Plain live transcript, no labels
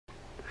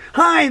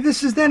Hi,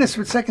 this is Dennis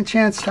with Second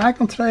Chance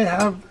Tackle. Today I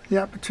have the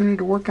opportunity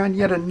to work on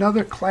yet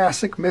another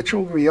classic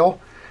Mitchell reel.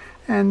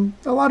 And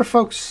a lot of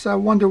folks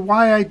wonder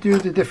why I do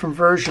the different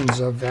versions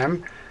of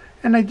them.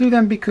 And I do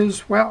them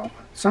because, well,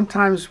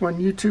 sometimes when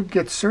YouTube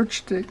gets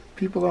searched,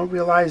 people don't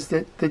realize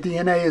that the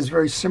DNA is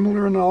very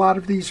similar in a lot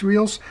of these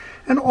reels.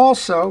 And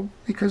also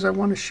because I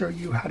want to show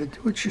you how to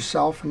do it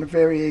yourself and the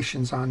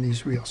variations on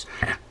these reels.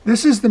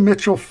 This is the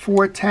Mitchell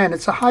 410.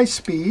 It's a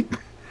high-speed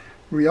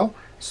reel.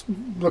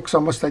 Looks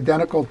almost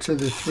identical to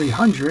the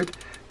 300.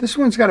 This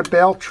one's got a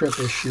bail trip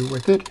issue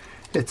with it.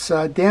 It's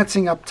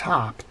dancing up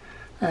top.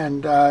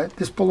 And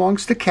this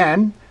belongs to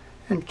Ken.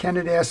 And Ken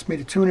had asked me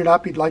to tune it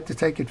up. He'd like to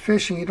take it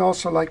fishing. He'd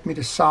also like me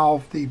to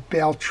solve the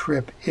bail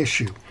trip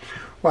issue.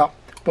 Well,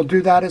 we'll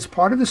do that as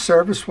part of the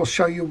service. We'll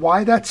show you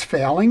why that's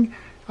failing,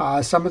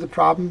 some of the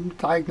problem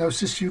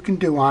diagnosis you can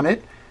do on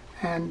it,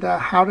 and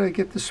how to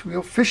get this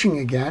reel fishing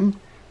again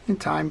in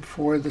time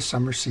for the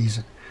summer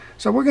season.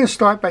 So we're going to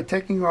start by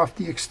taking off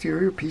the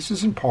exterior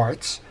pieces and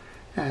parts,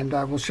 and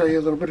we'll show you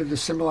a little bit of the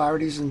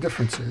similarities and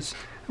differences,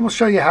 and we'll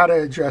show you how to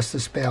address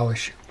this bail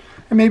issue.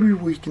 And maybe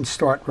we can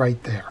start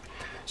right there.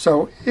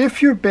 So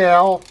if your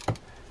bail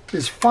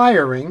is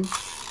firing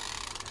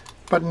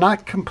but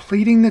not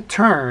completing the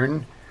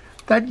turn,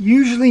 that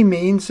usually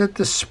means that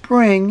the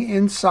spring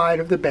inside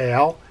of the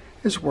bail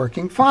is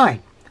working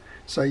fine.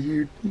 So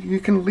you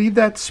can leave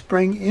that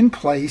spring in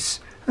place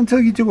until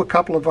you do a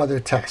couple of other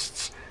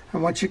tests.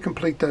 And once you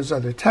complete those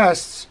other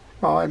tests,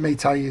 well, it may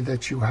tell you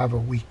that you have a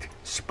weak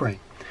spring.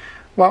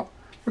 Well,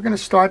 we're going to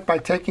start by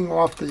taking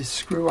off the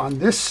screw on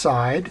this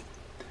side,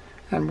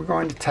 and we're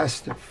going to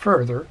test it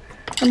further.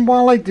 And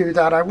while I do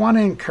that, I want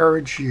to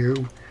encourage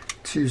you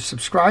to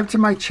subscribe to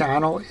my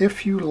channel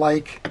if you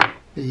like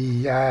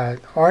the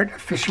art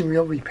of fishing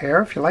reel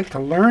repair, if you like to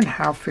learn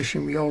how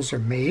fishing reels are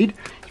made,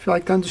 if you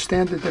like to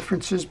understand the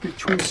differences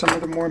between some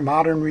of the more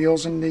modern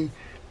reels and the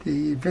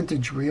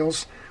vintage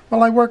reels.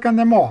 Well, I work on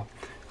them all.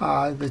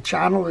 The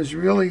channel is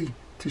really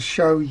to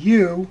show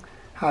you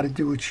how to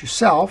do it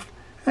yourself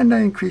and to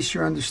increase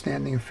your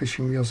understanding of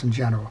fishing reels in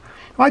general.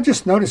 Well, I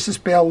just noticed this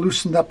bail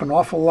loosened up an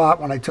awful lot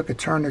when I took a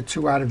turn or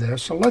two out of there.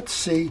 So let's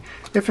see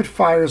if it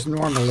fires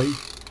normally.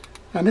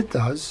 And it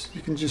does.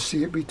 You can just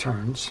see it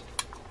returns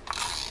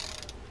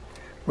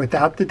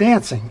without the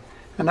dancing.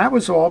 And that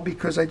was all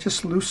because I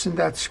just loosened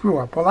that screw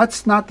up. Well,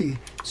 that's not the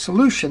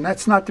solution.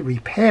 That's not the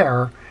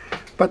repair.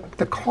 But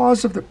the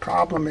cause of the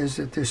problem is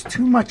that there's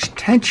too much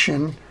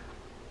tension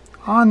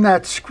on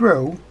that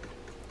screw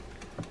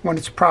when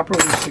it's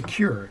properly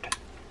secured.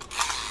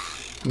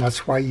 And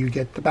that's why you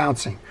get the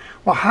bouncing.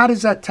 Well, how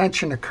does that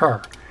tension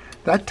occur?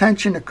 That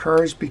tension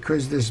occurs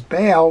because this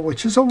bail,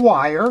 which is a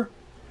wire,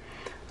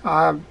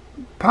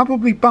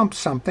 probably bumped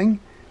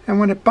something.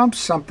 And when it bumps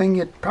something,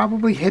 it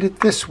probably hit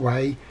it this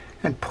way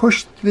and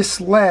pushed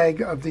this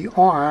leg of the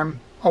arm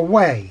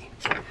away.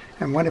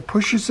 And when it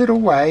pushes it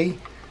away,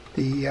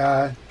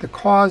 the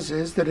cause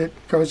is that it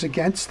goes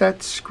against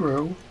that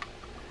screw,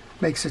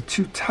 makes it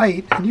too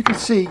tight, and you can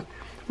see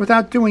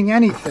without doing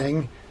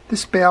anything,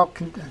 this bail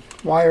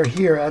wire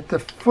here at the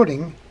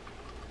footing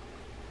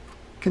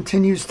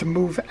continues to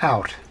move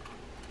out.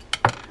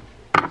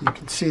 You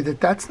can see that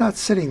that's not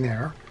sitting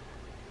there,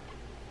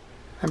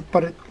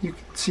 but you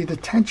can see the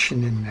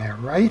tension in there,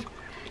 right?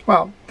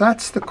 Well,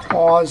 that's the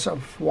cause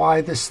of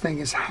why this thing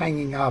is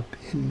hanging up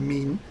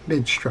in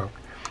mid-stroke.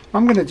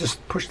 I'm going to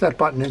just push that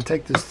button and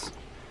take this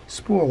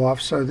spool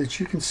off so that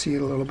you can see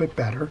it a little bit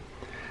better.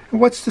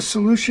 And what's the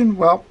solution?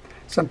 Well,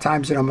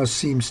 sometimes it almost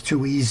seems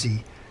too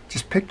easy.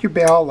 Just pick your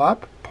bail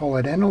up, pull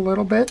it in a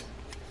little bit,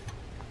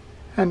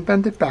 and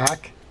bend it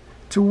back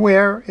to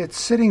where it's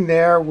sitting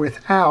there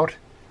without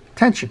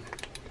tension.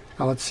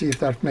 Now let's see if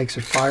that makes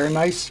it fire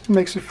nice. It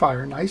makes it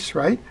fire nice,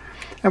 right?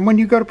 And when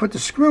you go to put the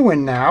screw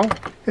in now,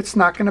 it's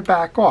not going to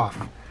back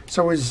off.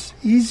 So as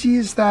easy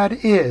as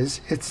that is,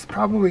 it's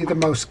probably the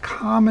most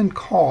common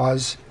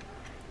cause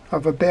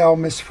of a bail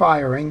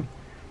misfiring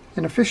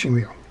in a fishing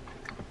reel.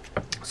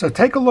 So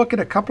take a look at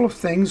a couple of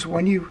things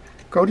when you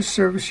go to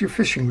service your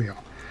fishing reel.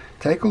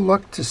 Take a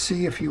look to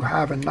see if you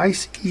have a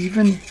nice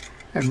even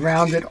and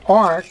rounded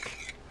arc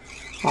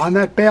on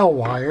that bail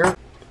wire.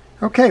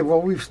 Okay,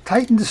 well, we've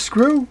tightened the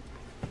screw.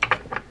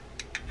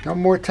 No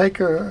more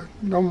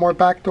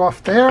backed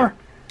off there.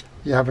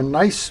 You have a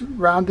nice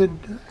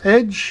rounded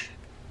edge.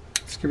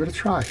 Let's give it a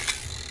try.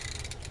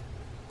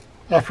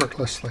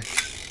 Effortlessly.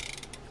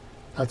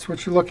 That's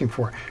what you're looking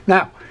for.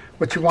 Now,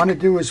 what you want to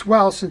do as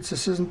well, since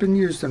this hasn't been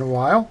used in a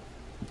while,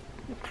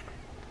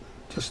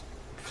 just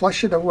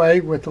flush it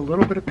away with a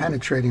little bit of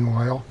penetrating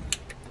oil,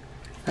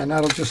 and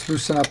that'll just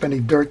loosen up any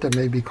dirt that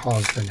may be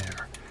caused in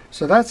there.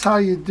 So that's how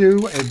you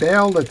do a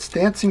bail that's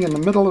dancing in the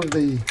middle of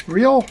the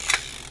reel,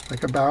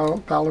 like a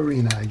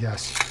ballerina, I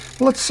guess.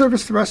 Well, let's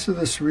service the rest of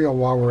this reel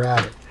while we're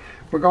at it.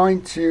 We're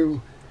going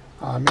to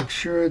make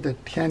sure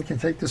that Ken can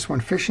take this one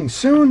fishing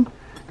soon,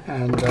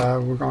 and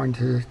we're going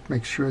to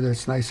make sure that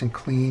it's nice and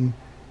clean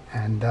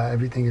and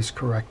everything is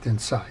correct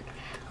inside.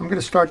 I'm going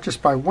to start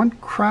just by one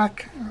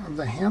crack of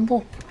the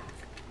handle,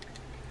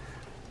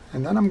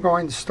 And then I'm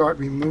going to start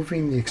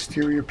removing the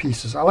exterior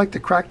pieces. I like to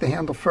crack the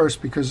handle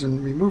first because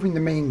in removing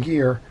the main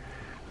gear,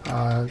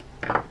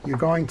 you're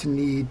going to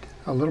need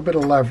a little bit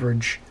of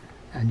leverage,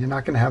 and you're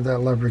not going to have that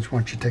leverage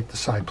once you take the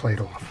side plate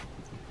off.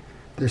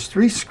 There's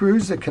 3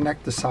 screws that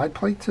connect the side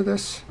plate to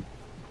this.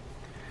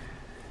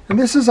 And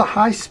this is a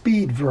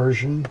high-speed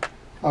version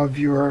of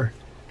your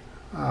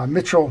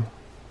Mitchell,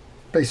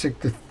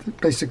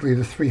 basically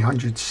the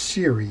 300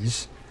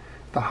 series.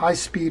 The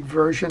high-speed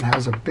version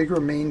has a bigger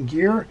main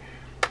gear,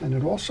 and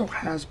it also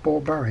has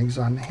ball bearings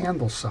on the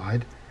handle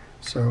side.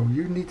 So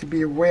you need to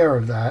be aware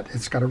of that.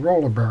 It's got a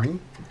roller bearing,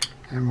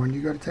 and when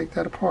you go to take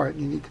that apart,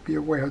 you need to be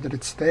aware that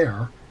it's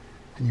there,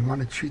 and you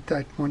want to treat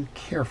that one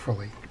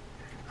carefully.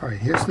 All right,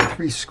 here's the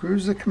 3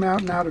 screws that come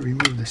out now to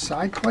remove the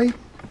side plate.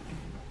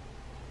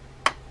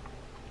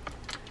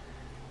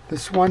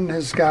 This one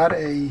has got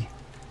a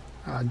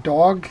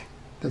dog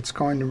that's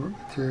going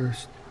to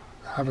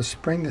have a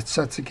spring that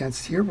sets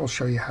against here. We'll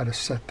show you how to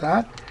set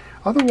that.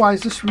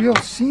 Otherwise, this reel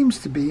seems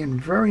to be in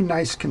very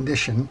nice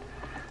condition.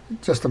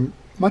 Just a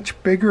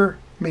much bigger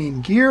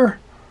main gear,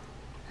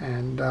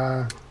 and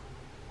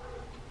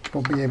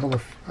we'll be able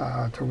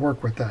to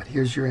work with that.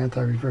 Here's your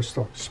anti-reverse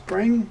torque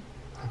spring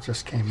that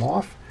just came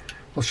off.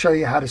 We'll show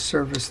you how to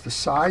service the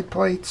side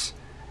plates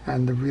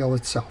and the reel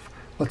itself.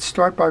 Let's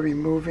start by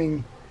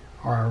removing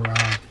our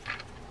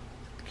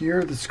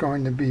gear that's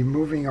going to be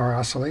moving our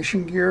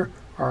oscillation gear.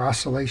 Our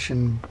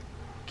oscillation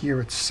gear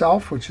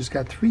itself, which has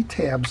got 3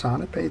 tabs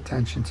on it. Pay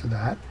attention to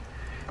that.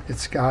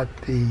 It's got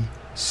the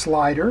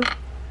slider,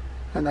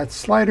 and that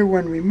slider,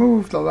 when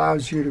removed,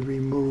 allows you to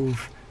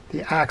remove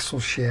the axle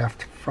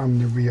shaft from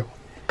the reel.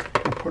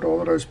 I'll put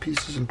all of those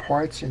pieces and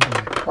parts into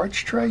my parts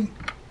tray.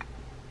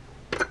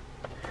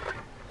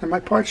 And my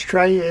parts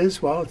tray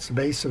is, well, it's the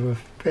base of a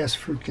fast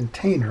food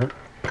container,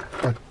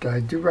 but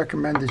I do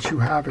recommend that you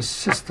have a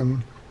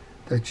system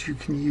that you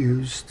can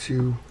use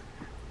to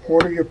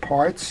order your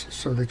parts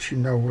so that you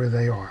know where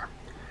they are.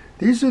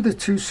 These are the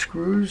 2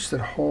 screws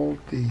that hold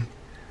the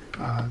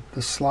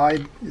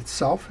slide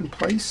itself in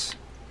place.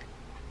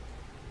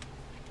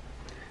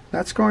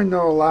 That's going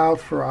to allow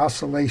for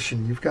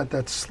oscillation. You've got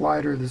that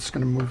slider that's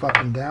going to move up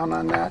and down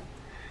on that,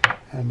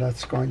 and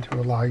that's going to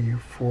allow you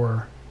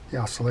for the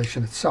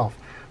oscillation itself.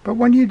 But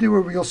when you do a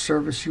reel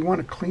service, you want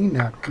to clean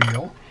that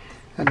reel,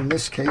 and in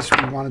this case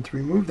we wanted to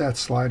remove that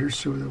slider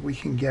so that we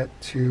can get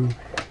to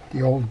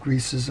the old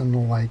greases and the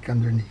like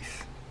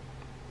underneath.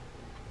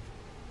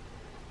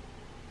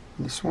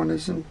 This one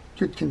is in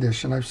good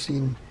condition. I've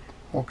seen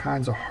all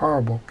kinds of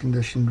horrible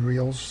conditioned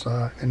reels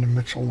in the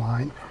Mitchell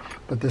line,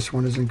 but this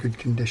one is in good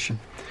condition.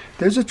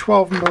 There's a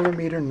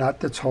 12mm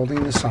nut that's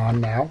holding this on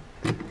now.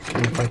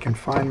 And if I can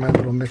find my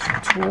little Mitchell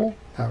tool,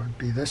 that would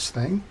be this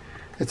thing.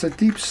 It's a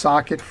deep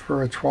socket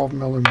for a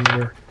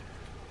 12mm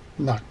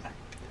nut.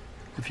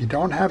 If you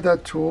don't have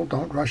that tool,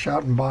 don't rush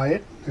out and buy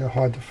it. They're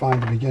hard to find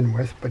to begin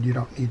with, but you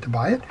don't need to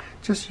buy it.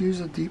 Just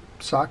use a deep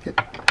socket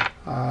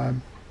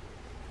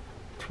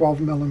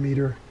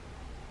 12mm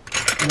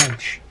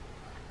wrench.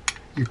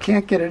 You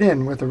can't get it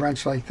in with a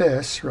wrench like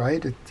this,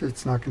 right?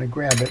 It's not going to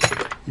grab it.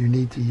 You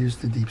need to use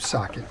the deep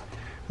socket.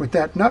 With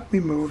that nut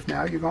removed,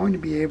 now you're going to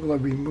be able to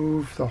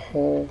remove the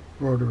whole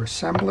rotor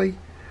assembly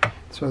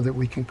so that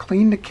we can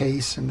clean the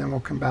case, and then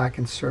we'll come back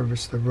and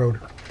service the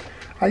rotor.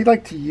 I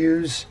like to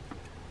use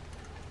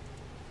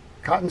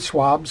cotton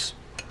swabs.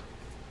 In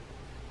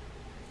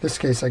this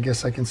case, I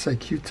guess I can say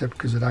Q-tip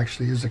because it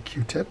actually is a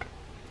Q-tip.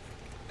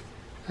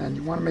 And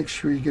you want to make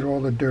sure you get all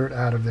the dirt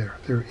out of there.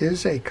 There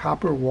is a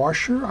copper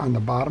washer on the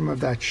bottom of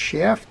that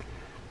shaft.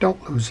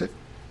 Don't lose it.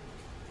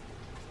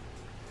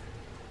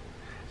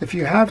 If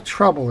you have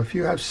trouble, if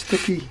you have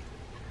sticky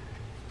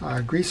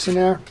grease in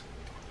there,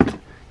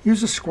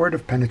 use a squirt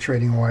of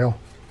penetrating oil.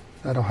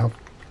 That'll help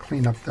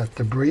clean up that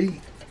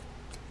debris.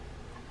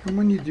 And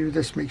when you do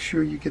this, make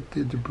sure you get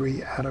the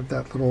debris out of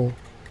that little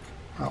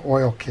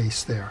oil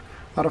case there.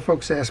 A lot of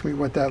folks ask me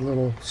what that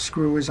little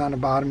screw is on the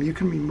bottom. You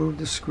can remove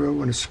the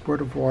screw, and a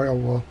squirt of oil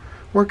will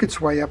work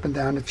its way up and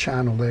down the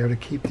channel there to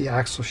keep the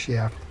axle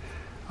shaft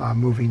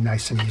moving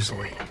nice and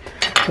easily.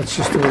 Let's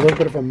just do a little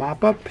bit of a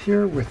mop up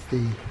here with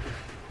the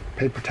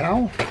paper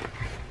towel.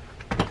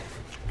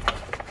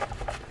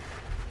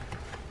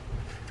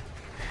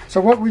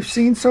 So what we've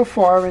seen so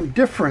far in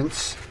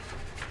difference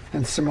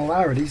and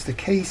similarities, the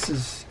case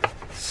is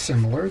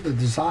similar, the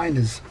design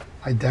is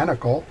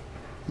identical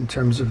in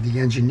terms of the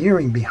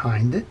engineering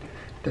behind it.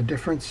 The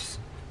difference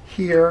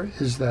here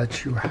is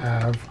that you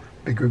have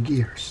bigger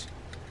gears,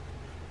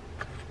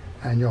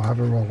 and you'll have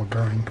a roller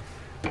bearing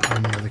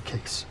on the other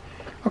case.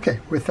 Okay,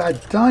 with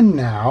that done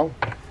now,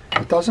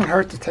 it doesn't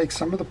hurt to take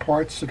some of the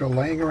parts that are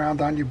laying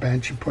around on your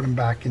bench and put them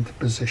back into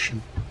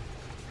position.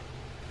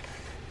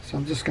 So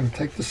I'm just going to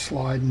take the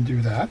slide and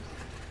do that.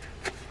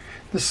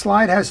 The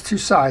slide has 2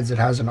 sides. It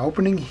has an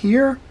opening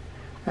here,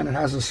 and it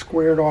has a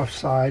squared off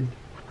side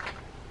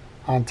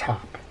on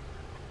top.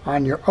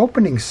 On your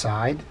opening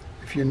side,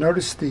 if you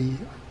notice the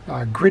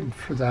grid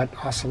for that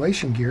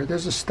oscillation gear,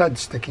 there's a stud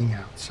sticking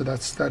out. So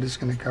that stud is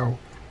going to go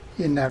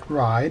in that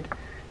ride.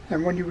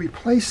 And when you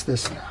replace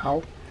this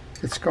now,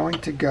 it's going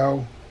to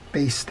go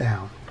base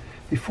down.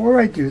 Before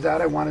I do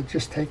that, I want to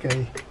just take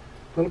a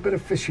little bit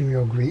of fishing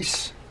reel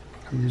grease.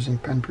 I'm using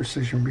Penn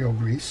Precision reel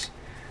grease,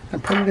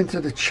 and put it into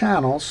the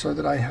channel so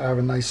that I have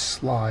a nice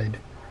slide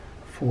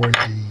for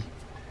the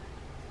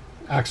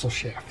axle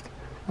shaft.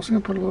 I'm also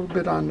going to put a little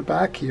bit on the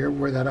back here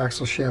where that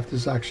axle shaft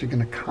is actually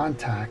going to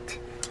contact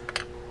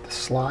the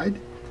slide.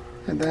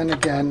 And then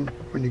again,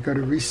 when you go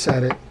to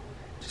reset it,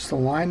 just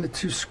align the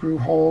two screw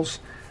holes,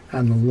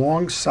 and the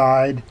long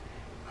side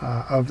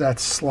of that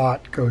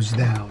slot goes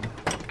down.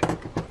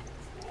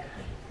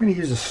 I'm going to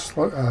use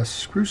a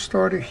screw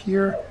starter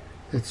here.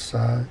 It's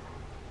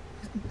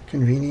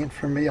convenient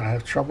for me. I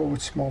have trouble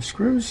with small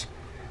screws.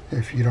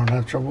 If you don't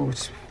have trouble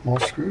with small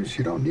screws,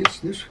 you don't need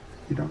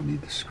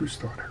the screw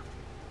starter.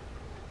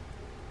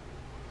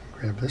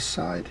 Grab this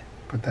side,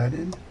 put that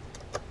in.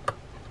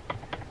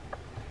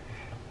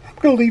 I'm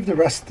going to leave the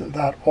rest of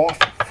that off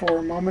for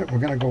a moment. We're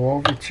going to go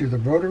over to the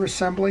rotor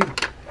assembly.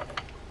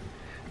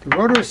 The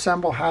rotor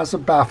assembly has a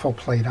baffle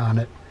plate on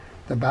it.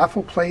 The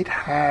baffle plate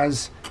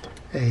has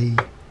a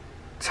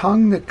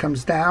tongue that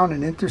comes down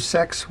and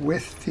intersects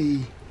with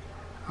the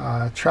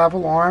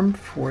travel arm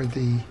for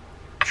the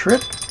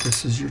trip.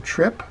 This is your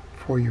trip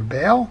for your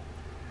bail.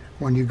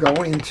 When you go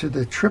into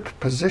the trip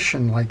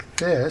position like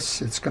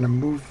this, it's going to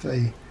move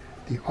the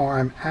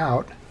arm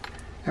out,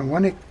 and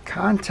when it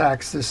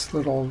contacts this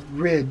little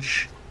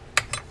ridge,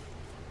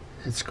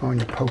 it's going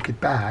to poke it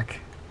back,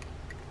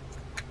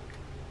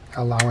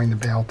 allowing the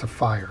bail to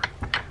fire.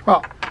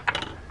 Well,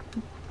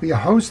 we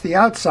hose the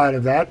outside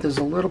of that. There's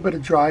a little bit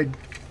of dried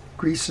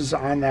greases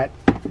on that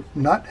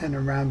nut and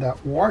around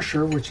that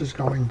washer, which is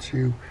going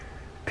to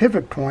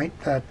pivot point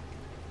that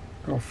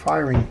little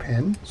firing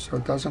pin, so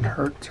it doesn't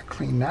hurt to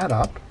clean that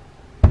up.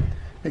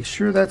 Make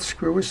sure that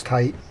screw is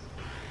tight.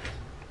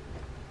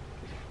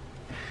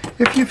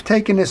 If you've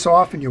taken this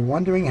off and you're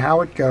wondering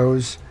how it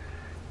goes,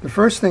 the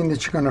first thing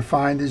that you're going to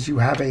find is you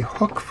have a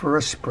hook for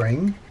a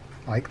spring,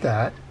 like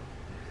that.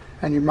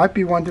 And you might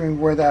be wondering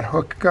where that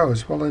hook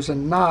goes. Well, there's a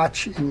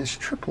notch in this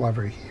trip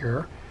lever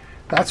here.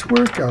 That's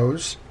where it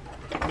goes.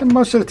 And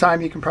most of the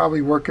time you can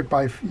probably work it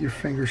by your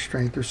finger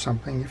strength or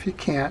something. If you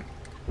can't,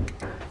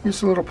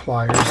 use a little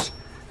pliers.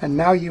 And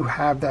now you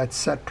have that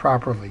set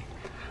properly.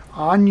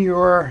 On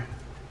your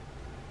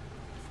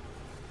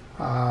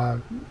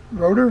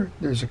rotor,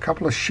 there's a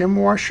couple of shim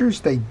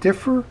washers. They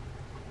differ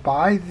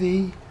by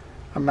the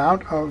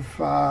amount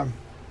of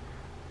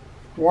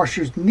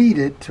washers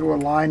needed to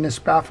align this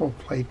baffle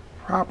plate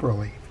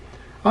properly.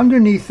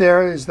 Underneath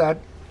there is that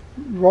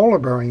roller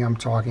bearing I'm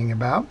talking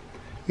about.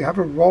 You have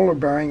a roller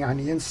bearing on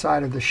the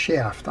inside of the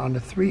shaft. On the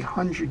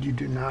 300 you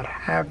do not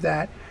have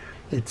that.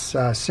 It's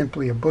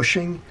simply a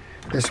bushing.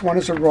 This one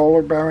is a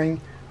roller bearing.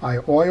 I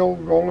oil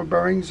roller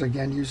bearings,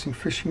 again using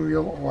fishing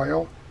reel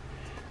oil.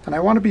 And I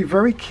want to be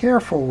very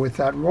careful with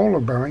that roller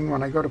bearing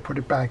when I go to put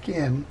it back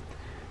in,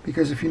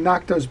 because if you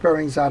knock those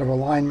bearings out of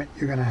alignment,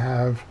 you're going to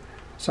have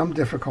some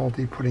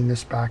difficulty putting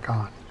this back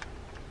on.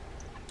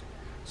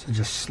 So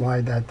just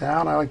slide that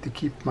down. I like to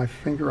keep my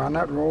finger on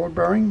that roller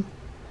bearing.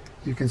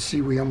 You can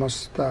see we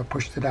almost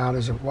pushed it out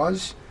as it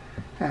was.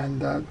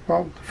 And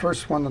well, the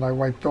first one that I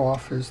wiped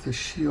off is the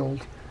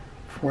shield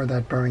for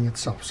that bearing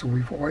itself. So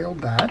we've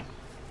oiled that.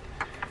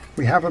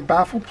 We have a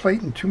baffle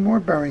plate and two more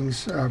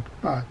bearings,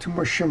 two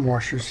more shim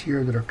washers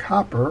here that are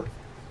copper,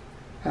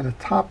 and a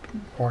top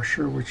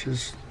washer which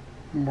is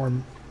more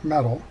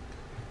metal.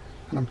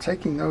 And I'm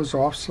taking those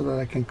off so that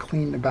I can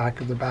clean the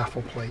back of the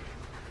baffle plate.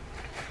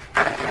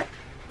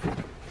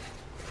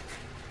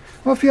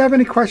 Well, if you have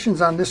any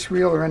questions on this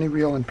reel or any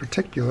reel in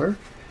particular,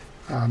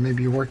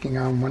 maybe you're working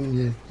on one,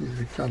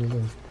 you've got a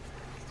little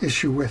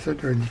issue with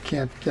it, or you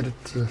can't get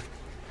it to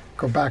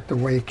go back the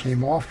way it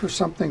came off or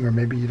something, or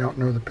maybe you don't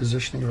know the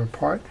positioning of a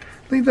part,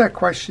 leave that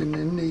question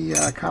in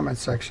the comment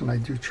section. I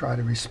do try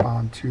to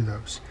respond to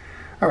those.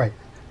 All right,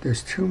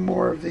 there's two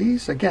more of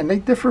these. Again, they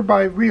differ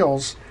by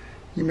reels.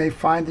 You may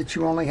find that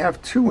you only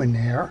have two in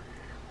there,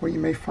 or you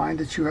may find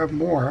that you have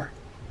more.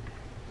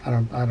 I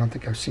don't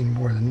think I've seen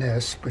more than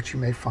this, but you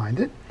may find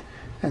it.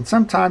 And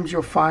sometimes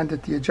you'll find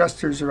that the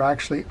adjusters are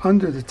actually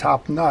under the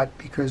top nut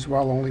because,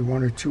 well, only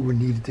one or two were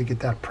needed to get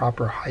that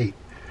proper height.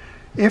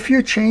 If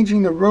you're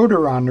changing the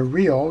rotor on the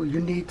reel, you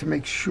need to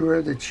make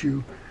sure that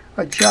you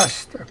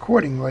adjust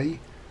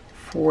accordingly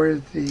for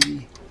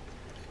the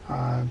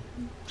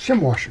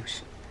shim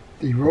washers.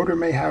 The rotor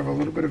may have a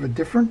little bit of a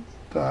different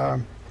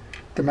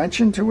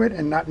dimension to it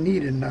and not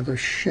need another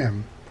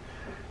shim.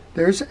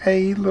 There's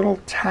a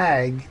little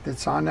tag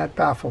that's on that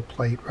baffle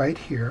plate right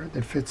here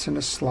that fits in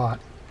a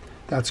slot.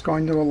 That's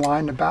going to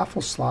align the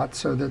baffle slot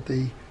so that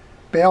the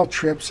bail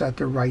trips at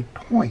the right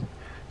point.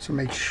 So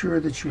make sure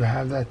that you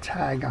have that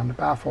tag on the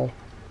baffle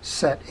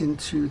set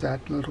into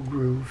that little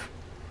groove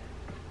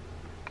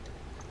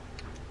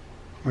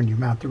when you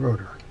mount the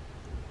rotor.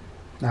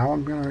 Now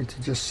I'm going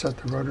to just set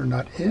the rotor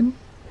nut in,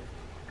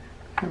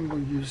 and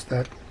we'll use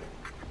that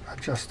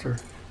adjuster,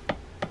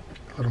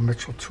 little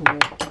Mitchell tool,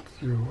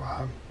 to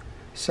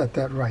set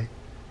that right.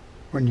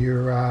 When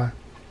you're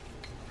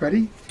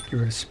ready,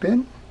 give it a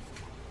spin,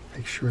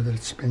 Make sure that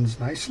it spins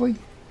nicely.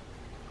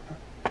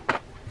 I'm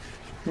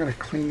going to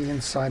clean the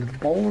inside of the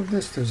bowl of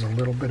this. There's a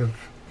little bit of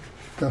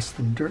dust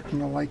and dirt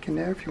and the like in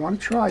there. If you want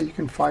to try, you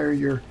can fire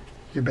your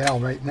bale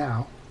right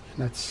now.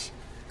 And that's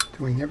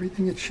doing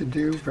everything it should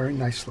do very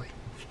nicely.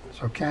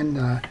 So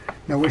Ken,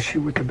 no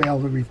issue with the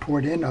bale to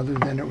report in other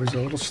than it was a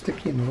little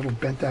sticky and a little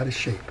bent out of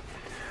shape.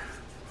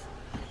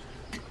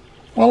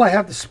 While I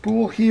have the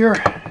spool here,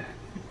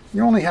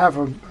 you only have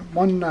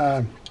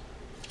one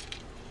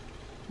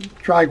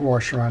drag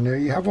washer on there.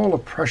 You have all the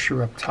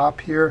pressure up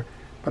top here,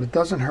 but it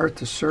doesn't hurt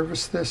to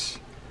service this.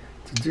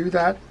 To do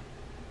that,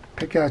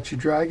 pick out your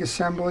drag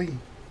assembly.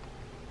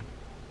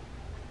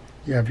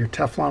 You have your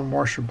Teflon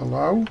washer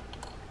below.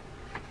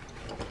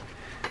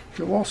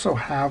 You'll also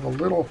have a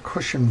little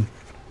cushion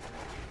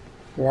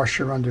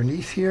washer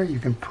underneath here. You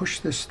can push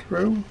this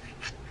through.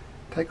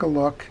 Take a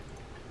look.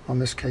 On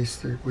this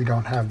case, we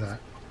don't have that.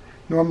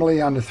 Normally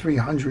on the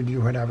 300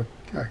 you would have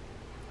a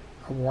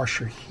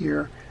washer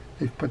here.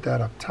 They've put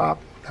that up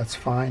top. That's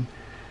fine.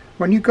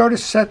 When you go to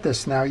set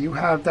this now, you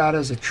have that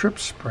as a trip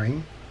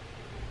spring.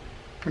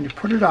 When you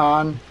put it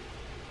on,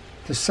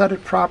 to set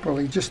it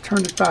properly, just turn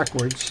it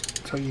backwards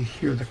until you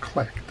hear the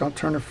click. Don't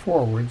turn it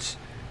forwards.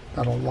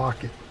 That'll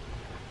lock it.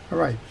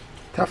 Alright,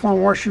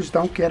 Teflon washers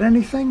don't get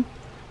anything.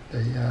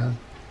 They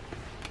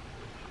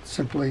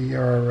simply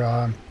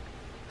are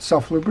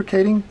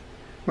self-lubricating.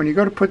 When you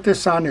go to put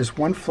this on, there's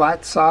one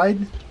flat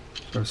side.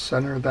 So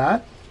center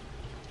that.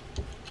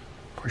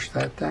 Push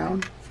that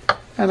down.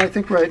 And I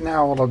think right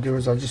now what I'll do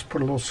is I'll just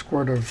put a little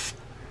squirt of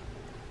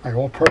my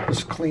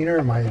all-purpose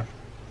cleaner, my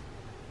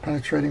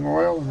penetrating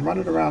oil, and run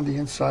it around the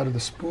inside of the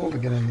spool to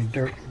get any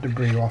dirt and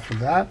debris off of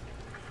that.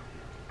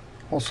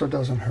 Also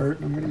doesn't hurt.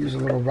 I'm going to use a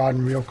little rod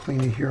and reel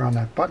cleaner here on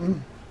that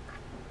button.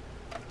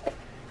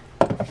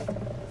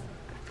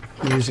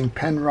 I'm using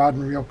Penn rod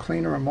and reel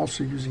cleaner. I'm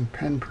also using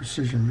Penn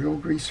precision reel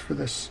grease for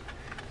this,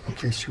 in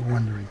case you're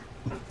wondering.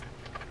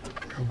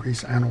 Reel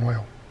grease and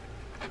oil.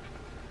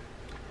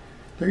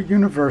 They're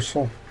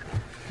universal.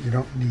 You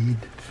don't need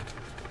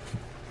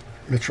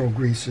Mitchell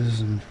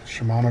greases and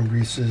Shimano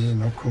greases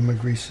and Okuma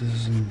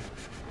greases. And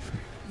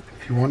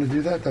if you want to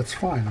do that, that's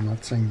fine. I'm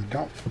not saying you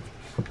don't.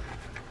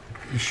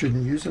 You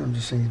shouldn't use it. I'm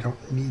just saying you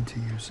don't need to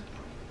use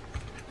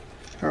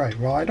it. Alright,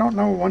 well, I don't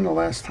know when the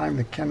last time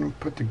that Ken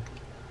put the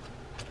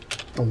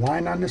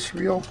line on this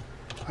reel.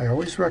 I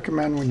always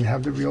recommend when you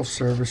have the reel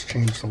service,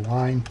 change the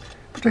line,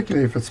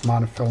 particularly if it's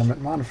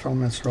monofilament.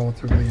 Monofilament's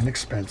relatively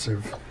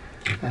inexpensive,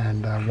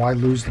 and why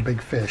lose the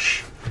big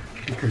fish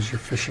because you're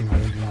fishing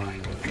old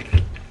line.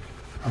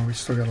 We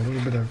still got a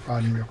little bit of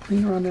rod and reel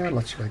cleaner on there.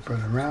 Let's put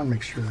it around,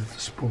 make sure that the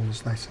spool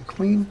is nice and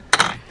clean.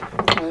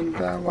 And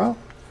well,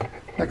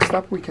 next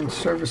up we can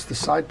service the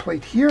side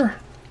plate here.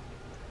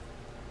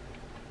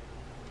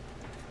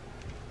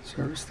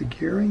 Service the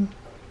gearing.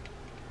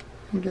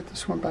 And get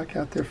this one back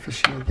out there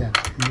fishing again.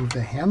 Remove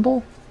the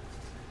handle.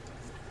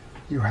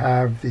 You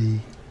have the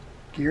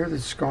gear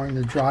that's going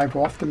to drive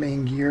off the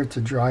main gear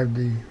to drive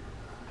the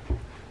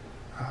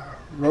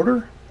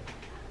rotor.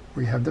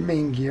 We have the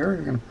main gear.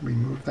 You're going to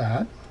remove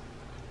that.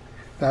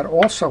 That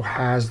also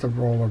has the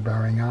roller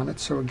bearing on it,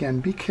 so again,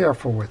 be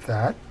careful with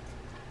that.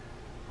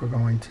 We're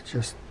going to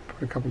just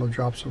put a couple of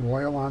drops of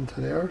oil onto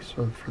there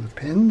so for the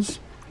pins.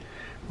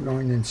 We're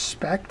going to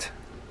inspect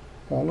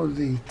all of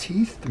the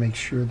teeth to make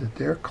sure that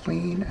they're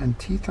clean, and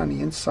teeth on the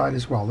inside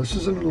as well. This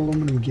is an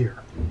aluminum gear.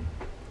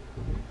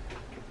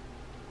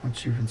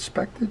 Once you've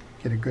inspected,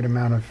 get a good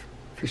amount of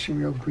fishing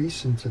reel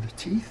grease into the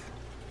teeth.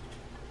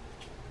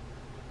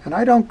 And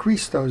I don't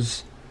grease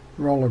those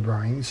roller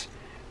bearings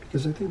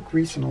because I think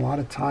greasing a lot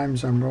of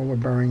times on roller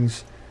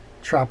bearings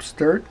traps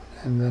dirt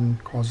and then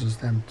causes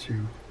them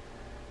to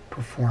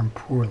perform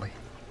poorly.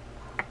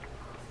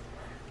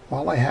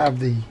 While I have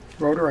the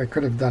rotor, I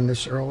could have done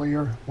this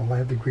earlier. While I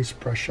have the grease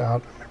brush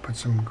out, I'm going to put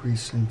some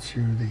grease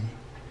into the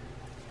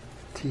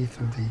teeth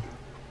of the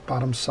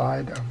bottom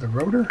side of the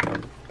rotor.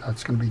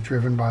 That's going to be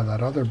driven by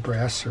that other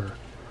brass or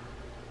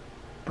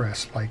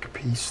brass-like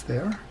piece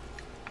there.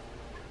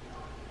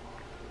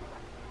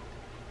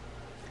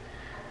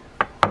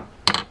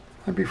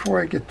 And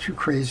before I get too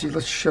crazy,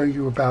 let's show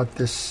you about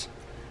this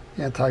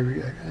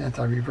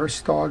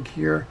anti-reverse dog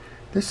here.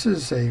 This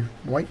is a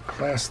white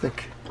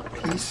plastic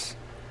piece.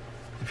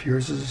 If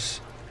yours is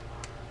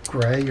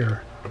gray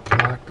or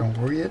black, don't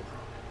worry it.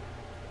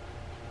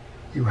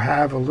 You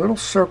have a little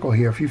circle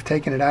here. If you've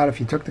taken it out, if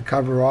you took the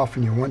cover off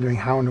and you're wondering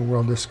how in the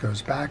world this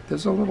goes back,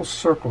 there's a little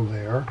circle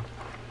there.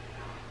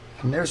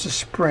 And there's a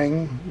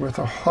spring with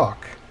a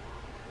hook.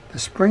 The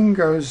spring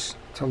goes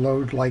to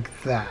load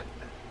like that.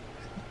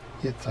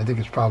 I think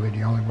it's probably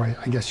the only way.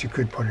 I guess you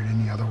could put it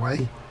any other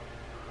way.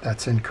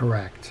 That's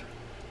incorrect.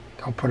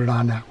 Don't put it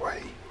on that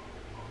way.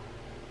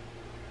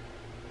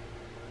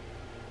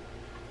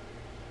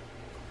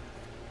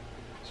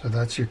 So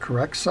that's your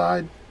correct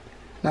side.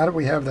 Now that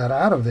we have that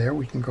out of there,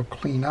 we can go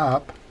clean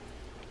up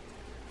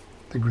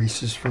the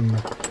greases from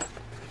the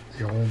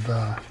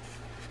old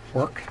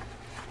work.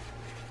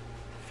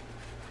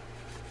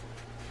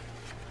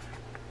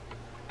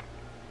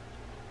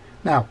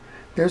 Now,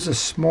 there's a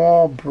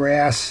small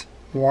brass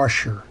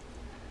washer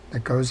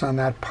that goes on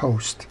that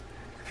post.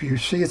 If you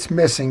see it's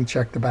missing,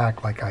 check the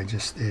back like I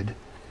just did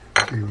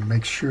to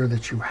make sure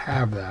that you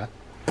have that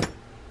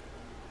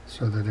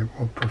so that it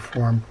will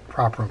perform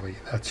properly.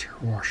 That's your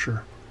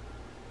washer.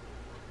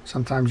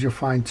 Sometimes you'll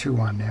find two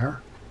on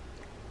there.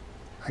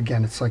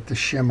 Again, it's like the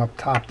shim up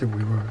top that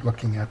we were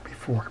looking at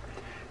before.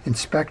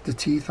 Inspect the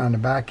teeth on the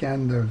back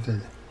end of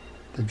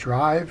the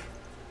drive,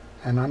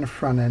 and on the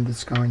front end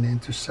it's going to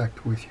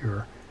intersect with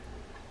your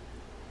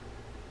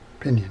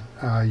pinion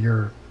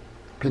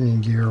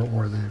gear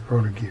or the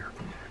rotor gear.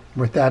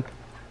 With that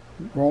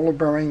roller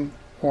bearing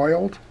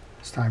oiled,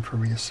 it's time for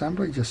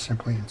reassembly. Just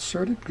simply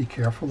insert it. Be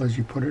careful as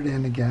you put it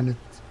in. Again,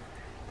 it's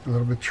a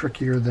little bit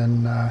trickier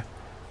than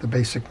the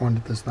basic one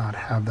that does not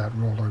have that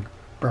roller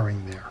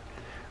bearing there.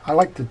 I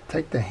like to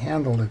take the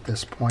handle at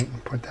this point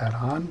and put that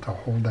on to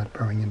hold that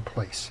bearing in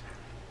place.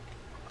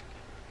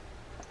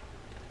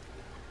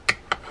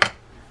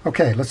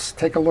 Okay, let's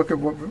take a look at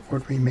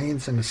what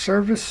remains in the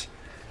service,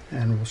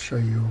 and we'll show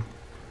you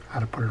how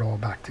to put it all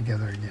back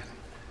together again.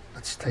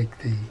 Let's take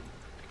the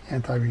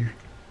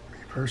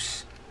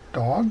anti-reverse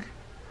dog.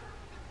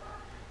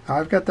 Now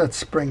I've got that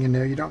spring in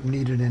there. You don't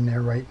need it in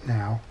there right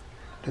now.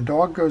 The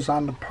dog goes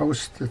on the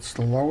post that's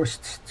the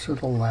lowest to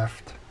the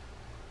left.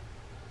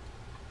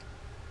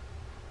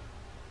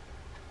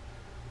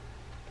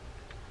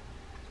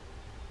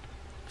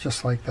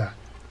 Just like that.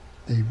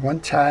 The one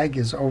tag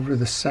is over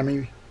the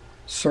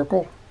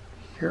semicircle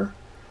here.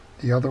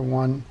 The other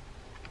one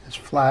is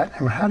flat.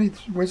 And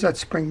where's that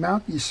spring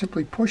mount? You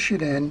simply push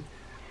it in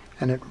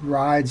and it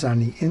rides on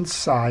the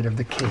inside of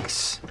the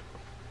case,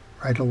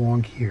 right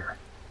along here.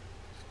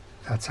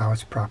 That's how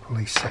it's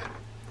properly set.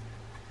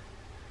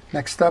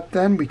 Next up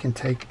then, we can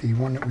take the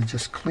one that we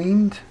just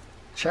cleaned,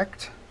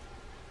 checked,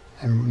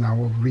 and now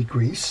we'll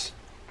re-grease.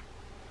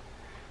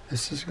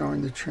 This is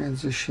going to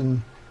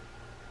transition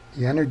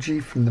the energy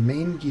from the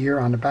main gear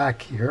on the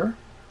back here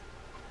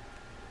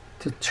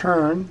to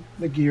turn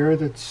the gear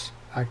that's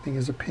acting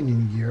as a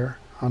pinion gear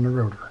on the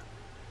rotor.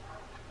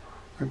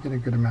 I'll get a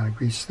good amount of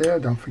grease there.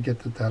 Don't forget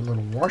that that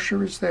little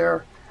washer is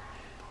there,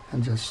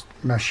 and just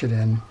mesh it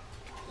in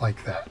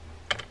like that.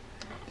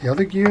 The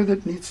other gear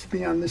that needs to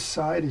be on this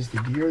side is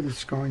the gear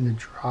that's going to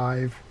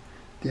drive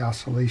the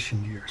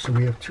oscillation gear. So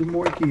we have two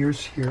more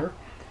gears here.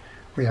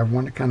 We have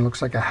one that kind of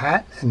looks like a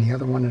hat, and the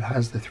other one that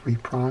has the three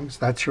prongs.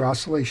 That's your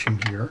oscillation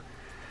gear.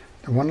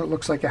 The one that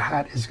looks like a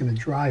hat is going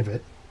to drive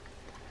it.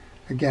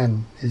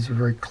 Again, these are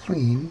very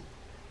clean.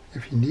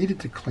 If you needed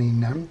to clean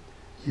them,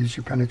 use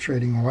your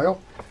penetrating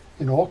oil.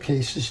 In all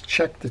cases,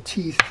 check the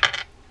teeth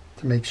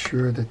to make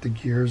sure that the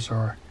gears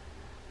are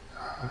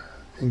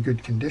in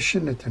good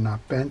condition, that they're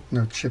not bent,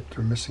 no chipped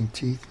or missing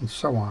teeth, and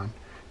so on.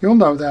 You'll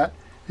know that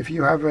if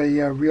you have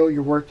a reel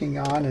you're working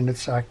on and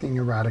it's acting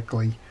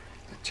erratically,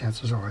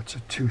 chances are it's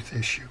a tooth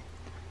issue.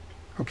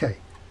 Okay,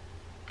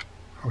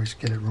 always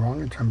get it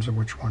wrong in terms of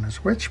which one is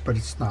which, but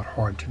it's not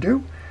hard to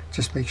do.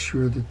 Just make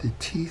sure that the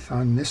teeth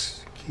on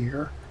this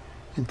gear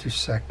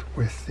intersect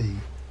with the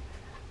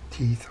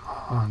teeth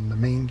on the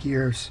main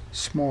gear's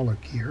smaller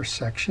gear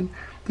section.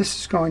 This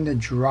is going to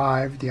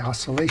drive the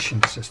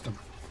oscillation system.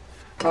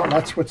 Well,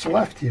 that's what's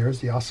left here is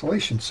the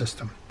oscillation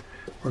system.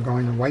 We're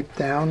going to wipe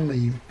down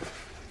the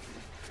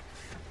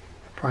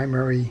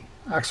primary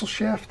axle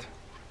shaft.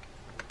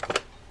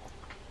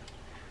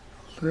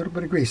 A little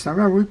bit of grease. Now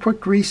remember, we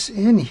put grease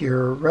in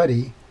here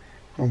already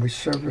when we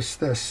service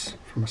this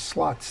from a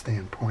slot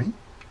standpoint.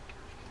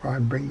 Go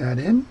ahead and bring that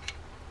in.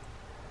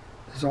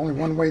 There's only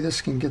one way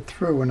this can get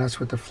through, and that's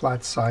with the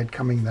flat side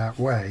coming that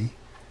way.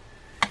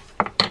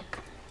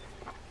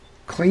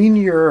 Clean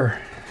your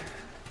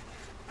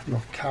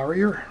little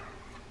carrier.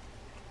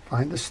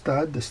 Find the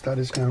stud. The stud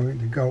is going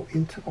to go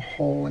into the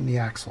hole in the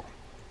axle.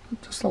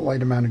 Just a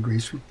light amount of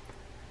grease we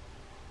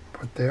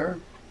put there.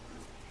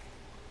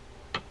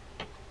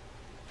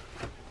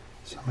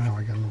 Somehow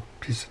I got a little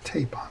piece of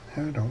tape on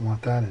there. I don't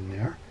want that in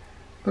there.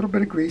 A little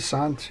bit of grease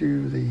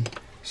onto the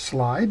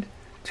slide.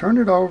 Turn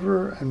it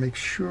over and make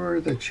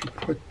sure that you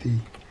put the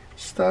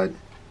stud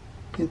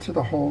into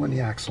the hole in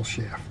the axle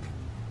shaft.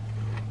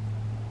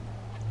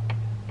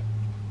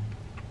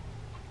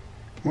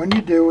 When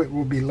you do, it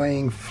will be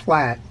laying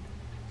flat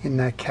in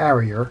that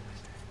carrier,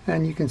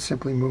 and you can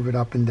simply move it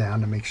up and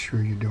down to make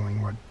sure you're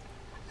doing what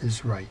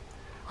is right.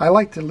 I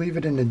like to leave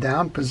it in the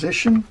down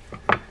position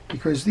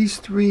because these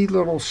three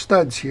little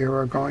studs here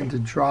are going to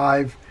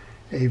drive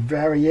a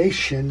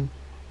variation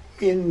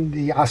in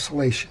the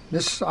oscillation.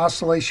 This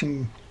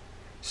oscillation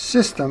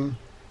system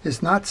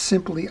is not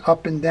simply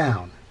up and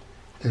down.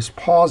 There's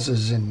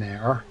pauses in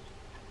there,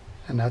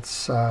 and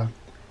that's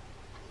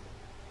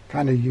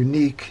kind of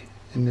unique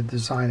in the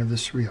design of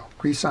this reel.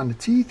 Grease on the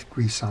teeth,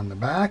 grease on the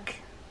back.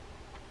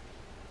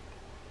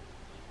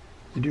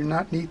 You do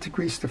not need to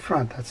grease the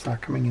front. That's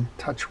not coming in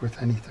touch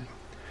with anything.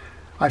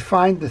 I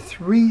find the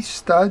three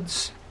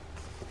studs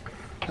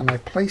and I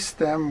place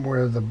them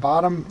where the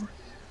bottom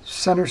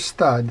center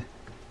stud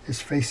is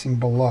facing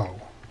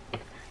below.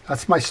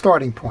 That's my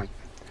starting point.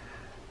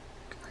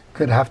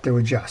 Could have to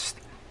adjust.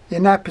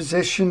 in that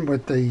position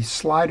with the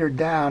slider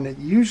down, it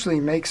usually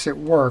makes it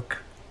work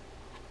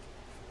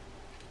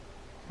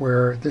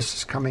where this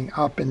is coming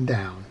up and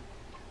down.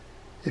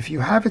 If you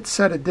have it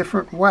set a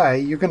different way,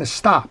 you're going to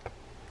stop.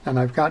 And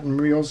I've gotten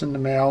reels in the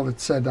mail that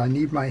said, I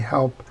need my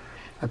help.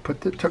 I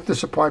took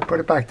this apart,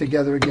 put it back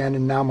together again,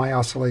 and now my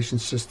oscillation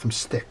system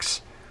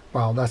sticks.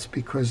 Well, that's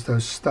because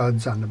those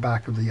studs on the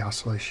back of the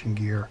oscillation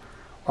gear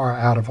are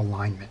out of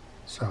alignment.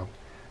 So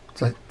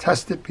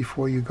test it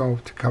before you go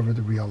to cover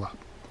the reel up.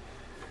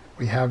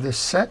 We have this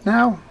set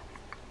now.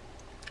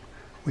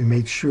 We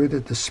made sure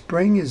that the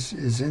spring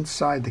is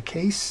inside the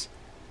case,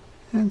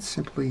 and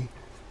simply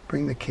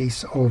bring the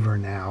case over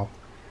now.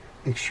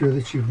 Make sure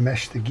that you've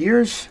meshed the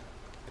gears,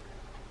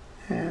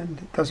 and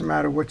it doesn't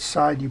matter which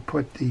side you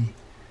put the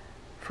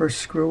first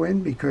screw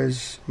in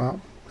because, well,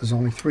 there's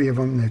only 3 of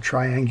them. They're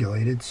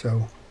triangulated,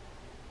 so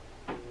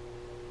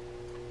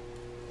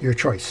your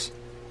choice.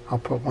 I'll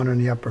put one in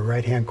the upper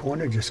right hand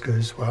corner just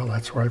because, well,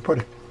 that's where I put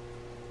it.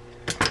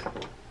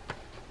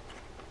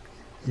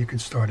 You can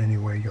start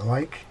anywhere you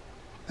like.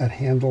 That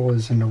handle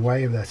is in the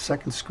way of that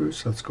second screw,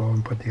 so let's go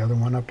and put the other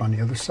one up on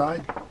the other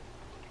side.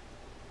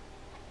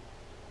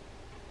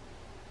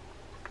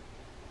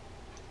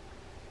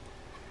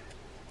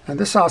 And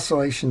this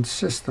oscillation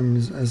system,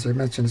 as I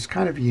mentioned, is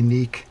kind of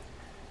unique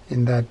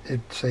in that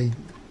it's a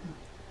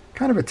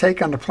kind of a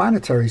take on the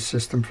planetary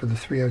system for the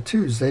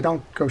 302s. They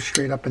don't go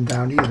straight up and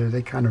down either.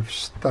 They kind of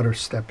stutter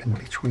step in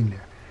between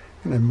there.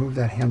 I'm going to move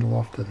that handle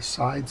off to the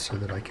side so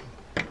that I can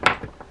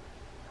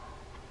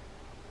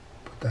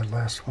put that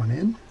last one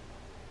in.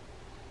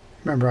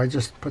 Remember, I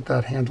just put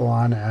that handle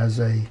on as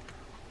a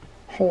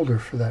holder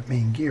for that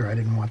main gear. I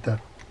didn't want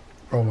that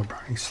roller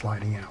bearing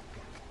sliding out.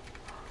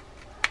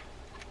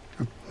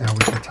 Now we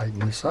can tighten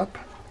this up.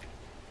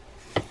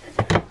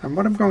 And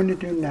what I'm going to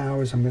do now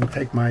is I'm going to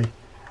take my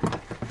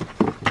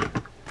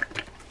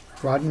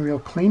rod and reel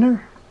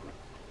cleaner,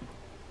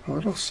 a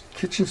little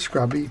kitchen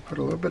scrubby, put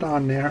a little bit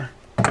on there,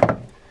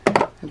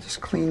 and just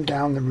clean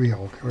down the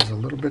reel. There was a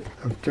little bit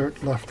of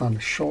dirt left on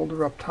the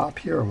shoulder up top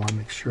here. I want to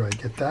make sure I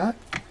get that.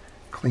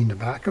 Clean the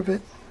back of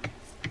it.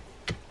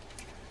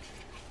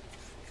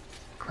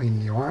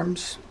 Clean the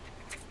arms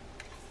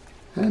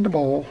and the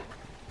bowl,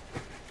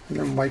 and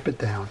then wipe it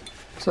down.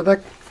 So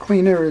that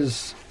cleaner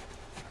is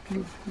a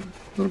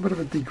little bit of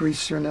a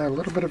degreaser in there, a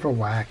little bit of a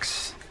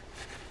wax.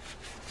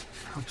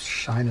 Helps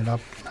shine it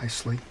up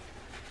nicely.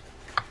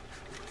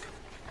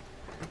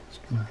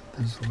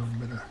 There's a little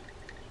bit of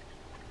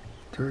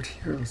dirt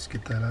here. Let's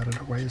get that out of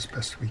the way as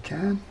best we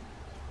can.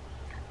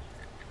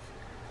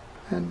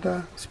 And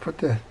let's put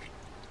the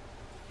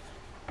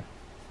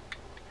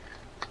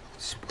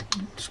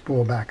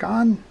spool back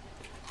on.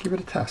 Give it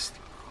a test.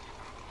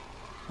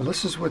 Well,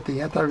 this is with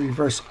the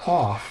anti-reverse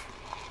off.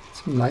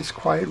 It's a nice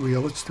quiet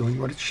reel. It's doing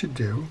what it should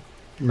do.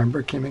 Remember,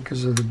 it came in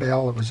because of the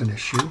bail. It was an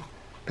issue.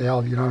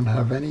 Bail, you don't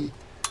have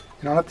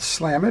to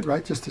slam it,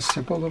 right? Just a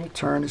simple little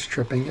turn is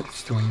tripping it.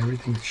 It's doing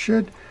everything it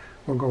should.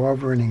 We'll go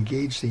over and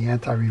engage the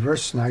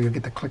anti-reverse. Now you'll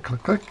get the click,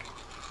 click, click.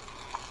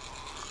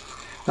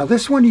 Now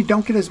this one you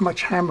don't get as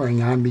much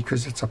hammering on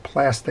because it's a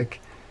plastic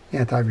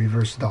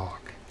anti-reverse dog.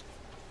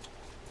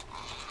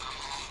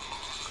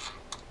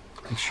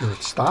 Make sure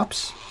it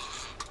stops.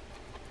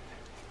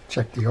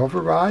 Check the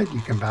override.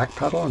 You can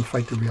backpedal and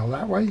fight the reel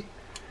that way.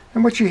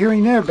 And what you're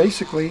hearing there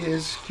basically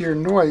is gear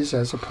noise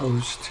as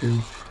opposed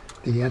to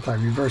the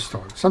anti-reverse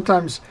dog.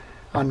 Sometimes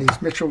on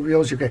these Mitchell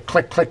reels you get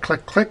click, click,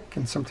 click, click,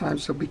 and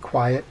sometimes they'll be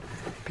quiet.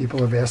 People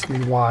have asked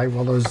me why.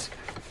 Well, those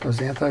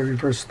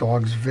anti-reverse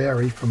dogs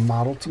vary from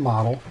model to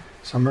model.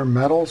 Some are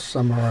metal,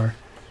 some are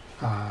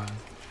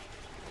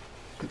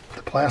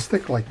the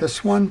plastic like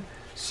this one.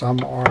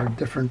 Some are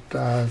different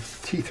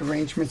teeth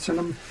arrangements in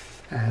them.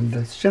 And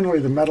it's generally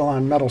the metal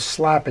on metal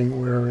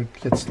slapping where it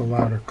gets the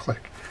louder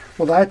click.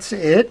 Well, that's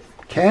it.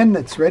 Ken,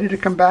 it's ready to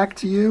come back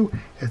to you.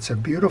 It's a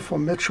beautiful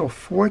Mitchell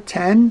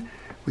 410.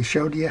 We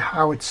showed you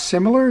how it's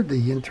similar.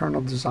 The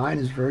internal design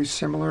is very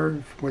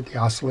similar with the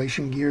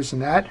oscillation gears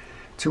and that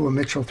to a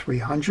Mitchell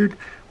 300.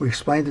 We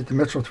explained that the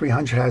Mitchell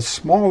 300 has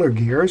smaller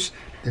gears.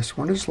 This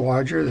one is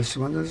larger. This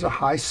one is a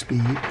high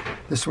speed.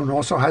 This one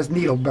also has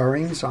needle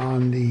bearings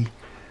on the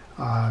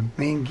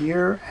main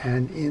gear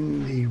and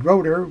in the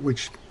rotor,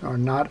 which are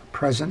not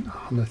present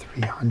on the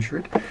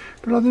 300.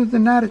 But other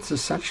than that, it's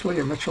essentially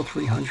a Mitchell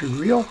 300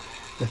 reel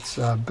that's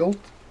built,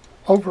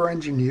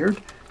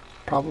 over-engineered,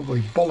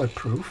 probably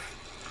bulletproof,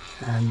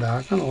 and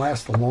going to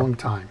last a long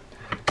time.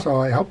 So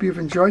I hope you've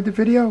enjoyed the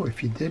video.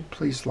 If you did,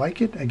 please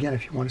like it. Again,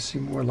 if you want to see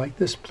more like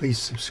this, please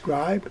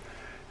subscribe.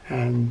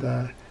 And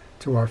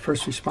to our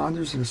first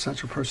responders and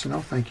essential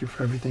personnel, thank you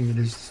for everything it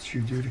is that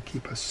you do to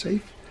keep us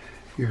safe.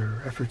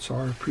 Your efforts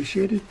are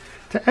appreciated.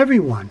 To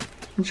everyone,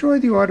 enjoy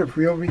the art of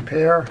reel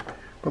repair,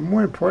 but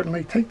more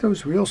importantly, take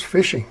those reels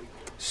fishing.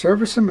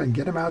 Service them and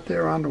get them out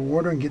there on the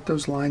water and get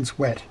those lines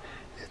wet.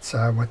 It's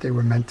what they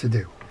were meant to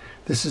do.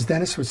 This is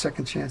Dennis with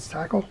Second Chance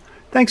Tackle.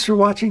 Thanks for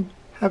watching.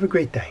 Have a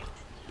great day.